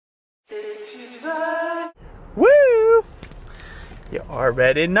Woo! You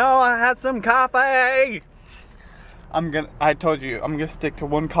already know I had some coffee. I told you I'm gonna stick to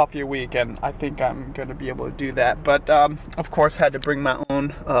 1 coffee a week, and I think I'm gonna be able to do that. But of course, had to bring my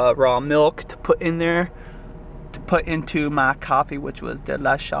own raw milk to put in there, to put into my coffee, which was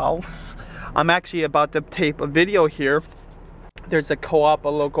delicious. I'm actually about to tape a video here. There's a co-op, a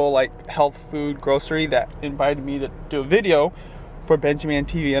local like health food grocery that invited me to do a video for Benji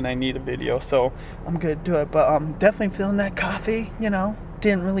TV, and I need a video, so I'm gonna do it. But I'm definitely feeling that coffee, you know.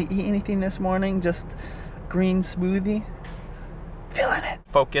 Didn't really eat anything this morning, just green smoothie. Feeling it.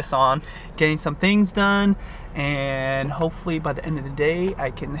 Focus on getting some things done, and hopefully by the end of the day I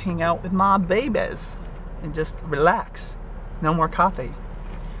can hang out with my babies and just relax. No more coffee.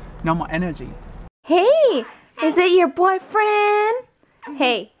 No more energy. Hey, is it your boyfriend?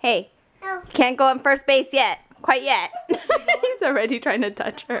 Hey, hey. No. Can't go on first base yet. Quite yet. He's already trying to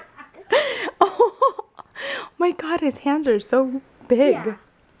touch her. Oh my god, his hands are so big. Yeah.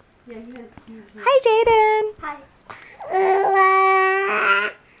 Yeah, he has huge hands. Hi, Jaden. Hi.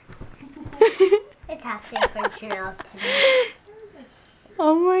 It's half day for Janelle today.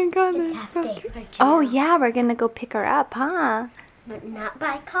 Oh my god, it's that's half so day cute. for Janelle. Oh yeah, we're gonna go pick her up, huh? But not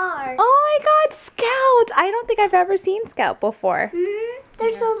by car. Oh my god, Scout! I don't think I've ever seen Scout before.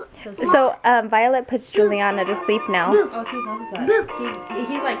 There's So Violet puts Juliana to sleep now. Oh, he loves that.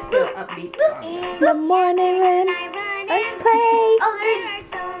 He likes the upbeat song. The morning wind and play. Oh, there's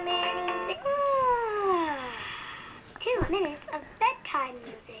so many. 2 minutes of bedtime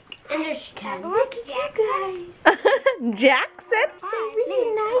music. And there's 10. Look at you guys. Jackson.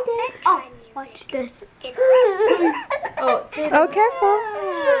 Reunited. Oh, watch this. Oh, Oh, careful.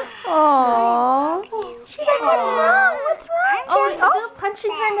 Aww. She's like, what's wrong? What's wrong? Oh, you're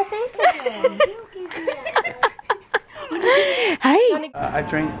punching her in the face again. Hey. I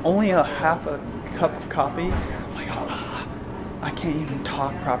drank only a half a cup of coffee. Like, I can't even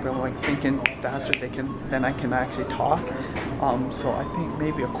talk properly. Like thinking faster than I can actually talk. So I think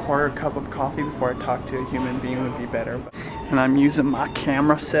maybe a 1/4 cup of coffee before I talk to a human being would be better. And I'm using my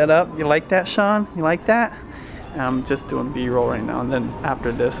camera setup. You like that, Sean? You like that? And I'm just doing B-roll right now. And then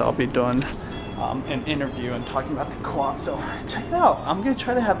after this, I'll be doing an interview and talking about the co-op. So check it out. I'm gonna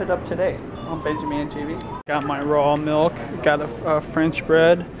try to have it up today on Benji TV. Got my raw milk. Got a French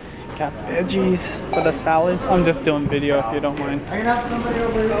bread. Got veggies for the salads. I'm just doing video if you don't mind. I can have somebody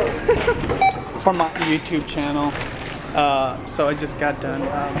over here. For my YouTube channel. So I just got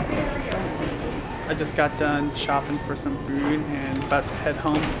done shopping for some food and about to head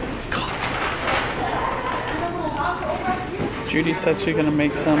home. Judy said she's gonna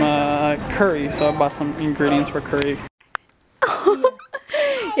make some curry, so I bought some ingredients for curry.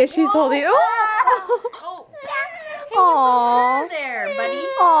 Yeah, she's holding. Oh. Aww. There, buddy.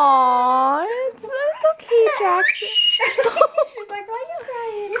 Aww. It's okay, Jackson. She's like, why are you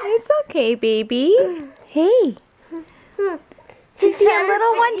crying? It's okay, baby. Hey. Is he a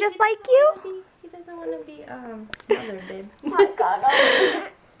little one just like you? He doesn't want to be smothered, babe.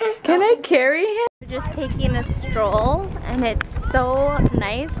 Can I carry him? We're just taking a stroll, and it's so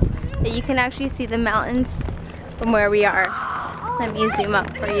nice that you can actually see the mountains from where we are. Let me zoom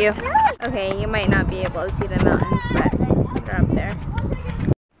up for you. Okay, you might not be able to see the mountains, but they're up there.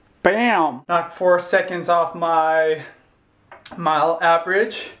 Bam! Knocked 4 seconds off my mile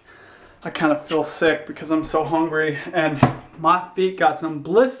average. I kind of feel sick because I'm so hungry, and my feet got some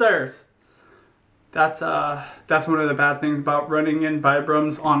blisters. That's one of the bad things about running in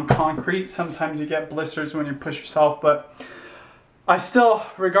Vibrams on concrete. Sometimes you get blisters when you push yourself, but I still,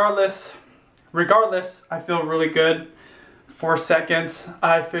 regardless, I feel really good. 4 seconds.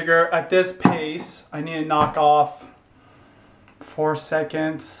 I figure at this pace, I need to knock off 4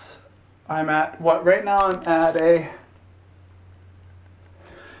 seconds. I'm at, what, right now I'm at a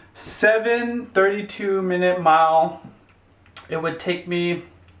 7:32 minute mile. It would take me,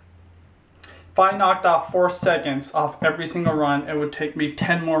 if I knocked off 4 seconds off every single run, it would take me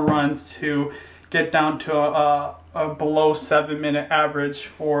 10 more runs to get down to a below 7-minute average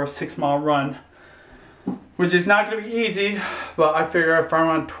for a 6-mile run. Which is not going to be easy, but I figure if I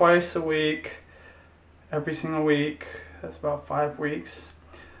run twice a week, every single week, that's about 5 weeks.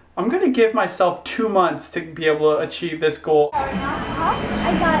 I'm going to give myself 2 months to be able to achieve this goal. I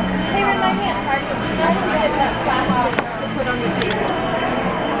got, they remind me of Target. You know when you get that plastic to put on your teeth?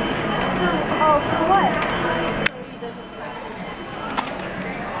 Oh, for what? So he doesn't touch it.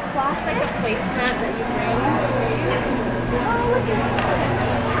 It's like a placemat that you bring. Oh, look at that.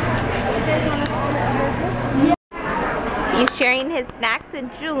 He's sharing his snacks with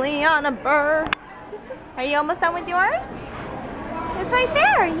Juliana Burr. Are you almost done with yours? It's right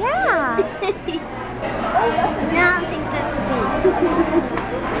there, yeah. No, I don't think that's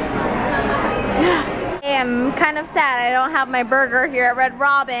I am kind of sad I don't have my burger here at Red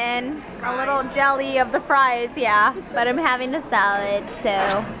Robin. A little jelly of the fries, yeah. But I'm having a salad,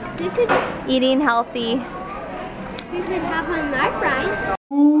 so eating healthy. You could have one of my fries.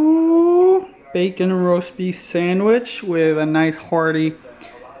 Ooh, bacon roast beef sandwich with a nice hearty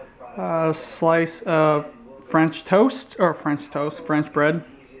slice of French bread.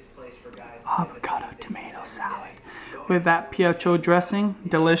 Avocado tomato salad with that piacho dressing,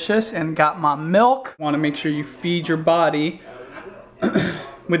 delicious. And got my milk. Want to make sure you feed your body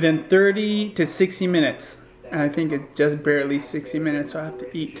within 30 to 60 minutes. And I think it's just barely 60 minutes, so I have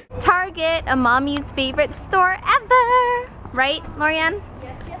to eat. Target, a mommy's favorite store ever. Right, Lorianne?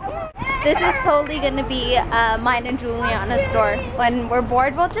 Yes. This is totally gonna be mine and Juliana's store. When we're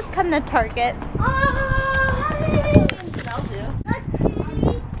bored, we'll just come to Target.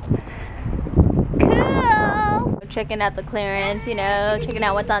 Cool. Checking out the clearance, you know, checking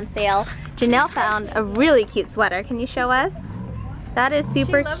out what's on sale. Janelle found a really cute sweater. Can you show us? That is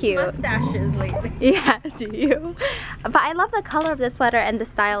super cute. Mustaches lately. Yeah, do you? But I love the color of the sweater and the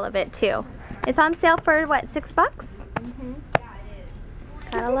style of it too. It's on sale for what, $6? Mm-hmm.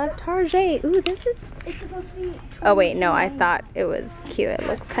 Gotta love Target. Ooh, this is. It's supposed to be. Oh wait, no, I thought it was cute. It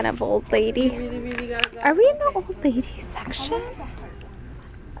looks kind of old lady. Really gotta go. Are we in the old lady section?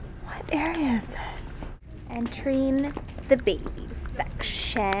 What area is this? Entering the baby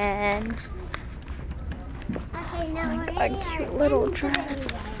section. Okay, now A cute little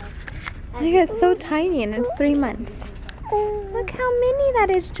dress. I think it's so tiny and it's 3 months. Look how mini that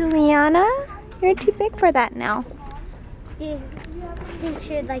is, Juliana. You're too big for that now. Do you think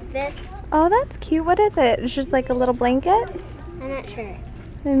she would like this? Oh, that's cute. What is it? It's just like a little blanket? I'm not sure.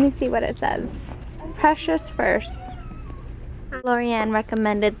 Let me see what it says. Precious first. Lorianne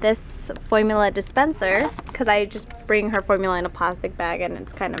recommended this formula dispenser because I just bring her formula in a plastic bag and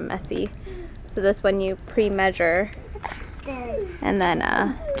it's kind of messy. So this one you pre-measure This. and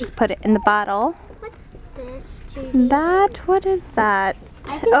then just put it in the bottle. What's this, Judy? What is that?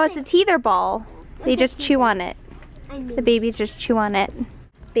 Oh, it's a teether ball. They just chew on it. The babies just chew on it.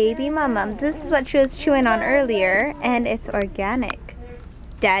 Baby mama. This is what she was chewing on earlier, and it's organic.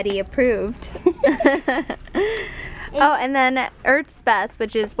 Daddy approved. Oh, and then Earth's Best,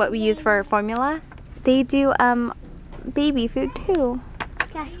 which is what we use for our formula, they do baby food too.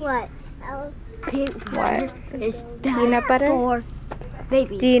 Guess what? What? Is Peanut butter? for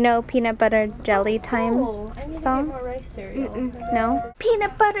babies. Do you know Peanut Butter Jelly Time song? More rice cereal. No?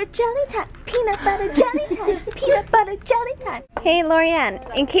 Peanut butter jelly time, peanut butter jelly time, peanut butter jelly time. Hey Lorianne,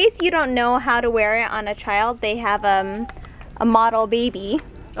 in case you don't know how to wear it on a child, they have a model baby.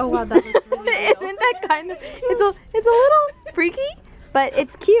 Oh wow, that looks really Isn't that kind of, it's a little freaky, but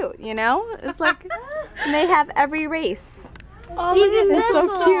it's cute, you know? It's like, and they have every race. Oh, Even look at this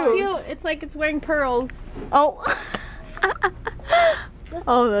this. so cute. It's like it's wearing pearls. Oh.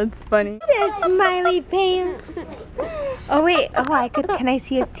 Oh, that's funny. There's smiley pants. Oh wait, can I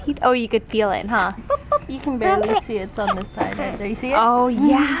see his teeth? Oh, you could feel it, huh? You can barely see it. It's on this side right there. You see it? Oh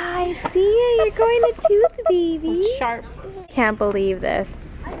yeah, I see it. You're going to tooth baby. It's sharp. Can't believe this.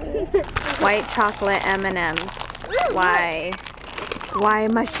 White chocolate M&Ms. Why? Why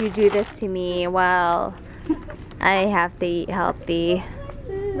must you do this to me? Well, I have to eat healthy.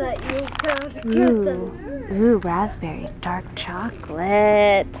 But you can't get them. Ooh, raspberry dark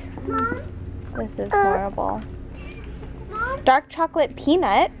chocolate. Mom, This is horrible. Dark chocolate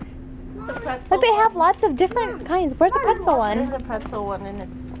peanut. The pretzel. Look, they have lots of different kinds. Where's the pretzel There's one? a pretzel one and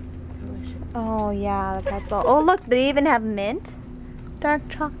it's delicious. Oh yeah, the pretzel. Oh look, they even have mint. Dark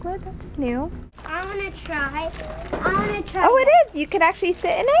chocolate, that's new. I want to try. Oh, it is. You could actually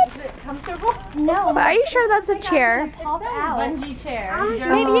sit in Is it. it comfortable? No. But are you sure that's a chair? It says bungee chair.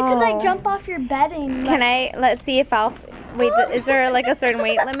 Maybe you could like Oh. jump off your bedding. Can I, let's see if I'll, wait, is there like a certain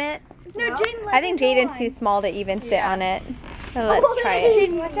weight limit? No, Jaden, I think Jaden's too small to even sit on it. So let's try it.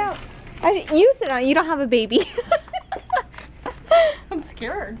 Jaden, watch out. You sit on it, you don't have a baby. I'm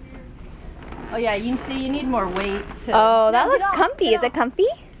scared. Oh yeah, you can see you need more weight. To, Oh, that No, looks get off, comfy. get Is it comfy?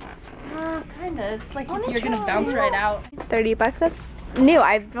 kinda. It's like you're gonna bounce right out. $30, that's new.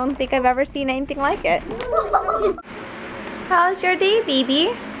 I don't think I've ever seen anything like it. How's your day,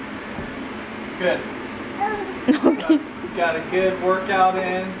 baby? Good. Okay. Got a good workout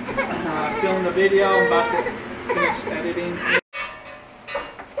in. Filmed the video. I'm about to finish editing.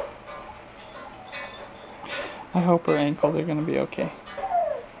 I hope her ankles are gonna be okay.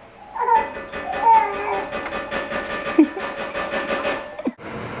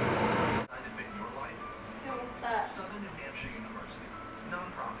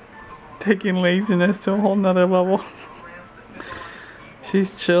 taking laziness to a whole nother level.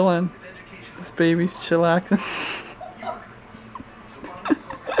 She's chilling. This baby's chillaxing.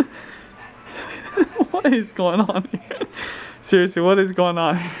 What is going on here? Seriously, what is going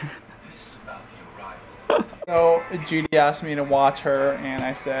on here? So Judy asked me to watch her, and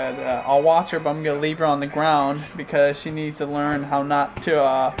I said I'll watch her, but I'm gonna leave her on the ground because she needs to learn how not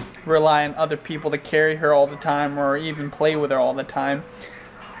to rely on other people to carry her all the time or even play with her all the time.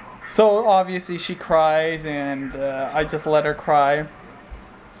 So obviously she cries, and I just let her cry,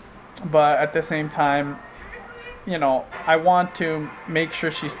 but at the same time, you know, I want to make sure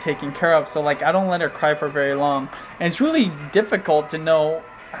she's taken care of, so like I don't let her cry for very long. And it's really difficult to know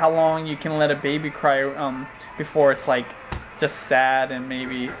how long you can let a baby cry before it's like just sad and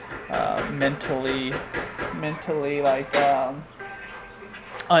maybe mentally like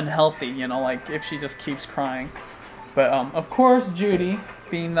unhealthy, you know, like if she just keeps crying. But of course Judy,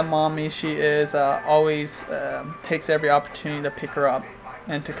 being the mommy she is, always takes every opportunity to pick her up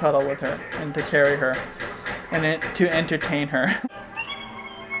and to cuddle with her and to carry her and to entertain her.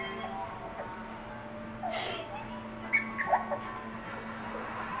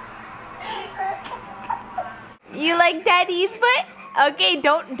 You like daddy's foot? Okay,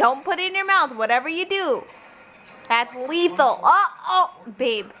 don't put it in your mouth. Whatever you do, that's lethal. Oh,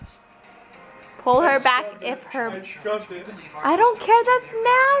 babe. Pull her back if her. I don't care. That's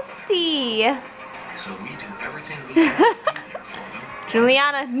nasty. So we do everything we can here for them.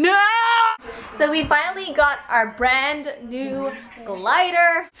 Juliana, no! So we finally got our brand new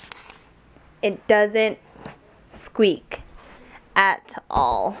glider. It doesn't squeak at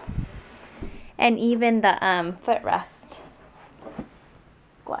all. And even the footrest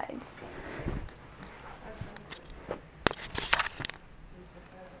glides.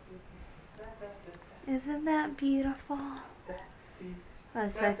 Isn't that beautiful? I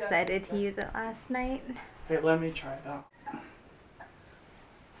was so excited to use it last night. Hey, let me try it out.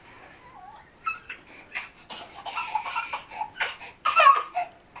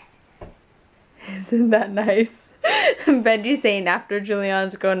 Isn't that nice? Benji saying after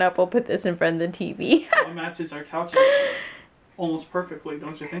Julian's grown up, we'll put this in front of the TV. It matches our couches almost perfectly,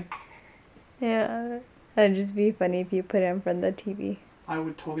 don't you think? Yeah, that'd just be funny if you put it in front of the TV. I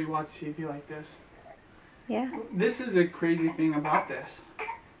would totally watch TV like this. Yeah. This is a crazy thing about this.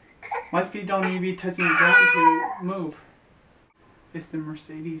 My feet don't even be touching the ground to move. It's the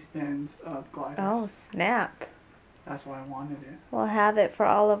Mercedes-Benz of gliders. Oh, snap. That's why I wanted it. We'll have it for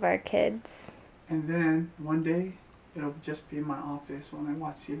all of our kids. And then one day, it'll just be in my office when I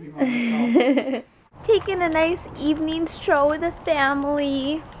watch TV by myself. Taking a nice evening stroll with the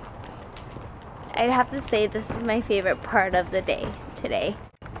family. I'd have to say this is my favorite part of the day today.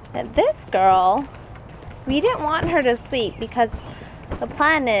 And this girl, we didn't want her to sleep because the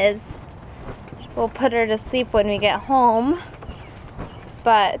plan is we'll put her to sleep when we get home.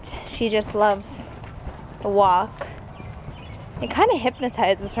 But she just loves the walk. It kind of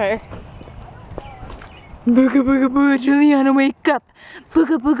hypnotizes her. Booga booga booga, Juliana, wake up!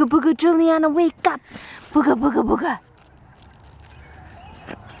 Booga booga booga, Juliana, wake up! Booga booga booga.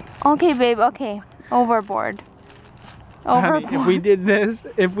 Okay, babe. Okay, overboard. Overboard. Honey,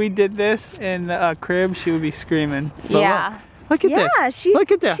 if we did this in the crib, she would be screaming. But yeah. Look at this.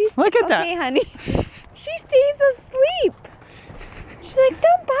 Look at that. Look at that. Okay, honey. She stays asleep. She's like,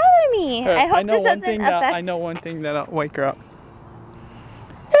 don't bother me. I hope this doesn't affect. I know one thing that'll wake her up.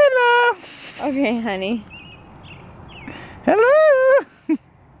 Hello. Okay, honey. Hello.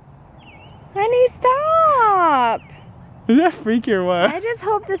 Honey, stop. Is that freaky or what? I just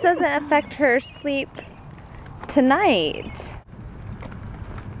hope this doesn't affect her sleep tonight.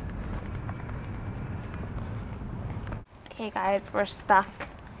 Okay, guys, we're stuck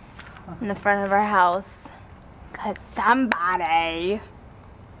in the front of our house because somebody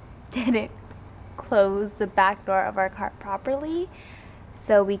didn't close the back door of our car properly.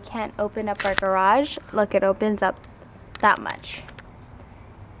 So we can't open up our garage. Look, it opens up that much.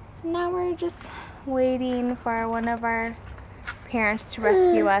 So now we're just waiting for one of our parents to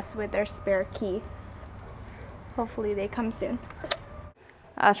rescue us with their spare key. Hopefully they come soon.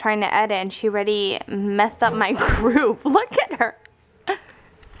 I was trying to edit and she already messed up my groove. Look at her.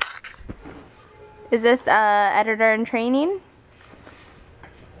 Is this editor in training?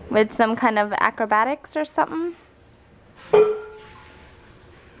 With some kind of acrobatics or something?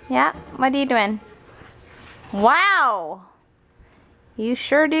 Yeah, what are you doing? Wow! You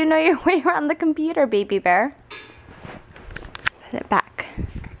sure do know your way around the computer, baby bear. Let's put it back.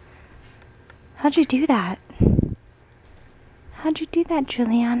 How'd you do that? How'd you do that,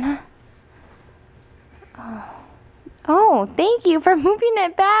 Juliana? Oh, Oh, thank you for moving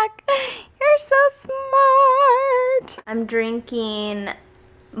it back. You're so smart. I'm drinking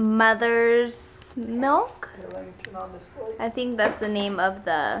Mother's Milk. I think that's the name of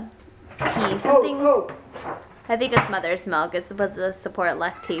the tea. Something. I think it's Mother's Milk. It's supposed to support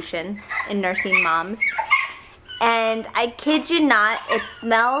lactation in nursing moms. And I kid you not, it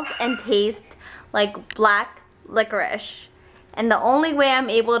smells and tastes like black licorice. And the only way I'm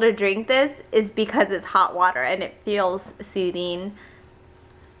able to drink this is because it's hot water and it feels soothing.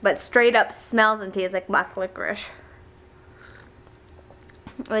 But straight up smells and tastes like black licorice.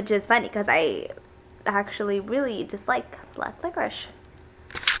 Which is funny because I actually really dislike black licorice.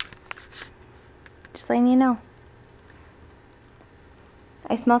 Just letting you know.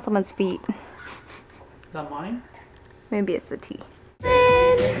 I smell someone's feet. Is that mine? Maybe it's the tea.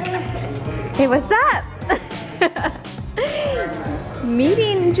 Hey, what's up?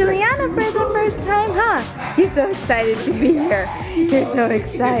 Meeting Juliana for the first time, huh? You're so excited to be here. You're so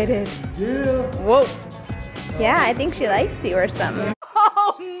excited. Yeah. Whoa. Yeah, I think she likes you or something.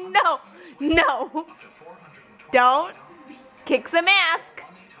 Oh, no. No. Don't kick some ass.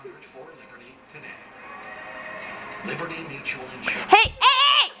 Liberty Mutual Insurance. Hey,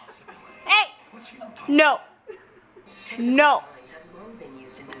 hey, hey! Hey! No. No.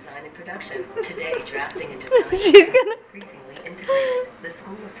 Production. Today, drafting and design She's gonna increasingly integrated. The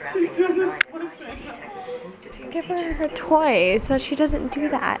School of Drafting and Design at ITT Technical Institute give her toy so she doesn't do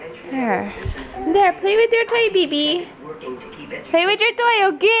that. There. There, play with your toy, BB. working to keep Play with your toy,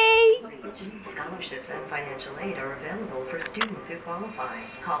 okay? Scholarships and financial aid are available for students who qualify.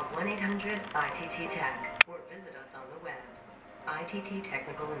 Call 1-800-ITT-TECH or visit us on the web. ITT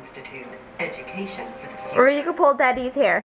Technical Institute. Education for the future. Or you can pull Daddy's hair.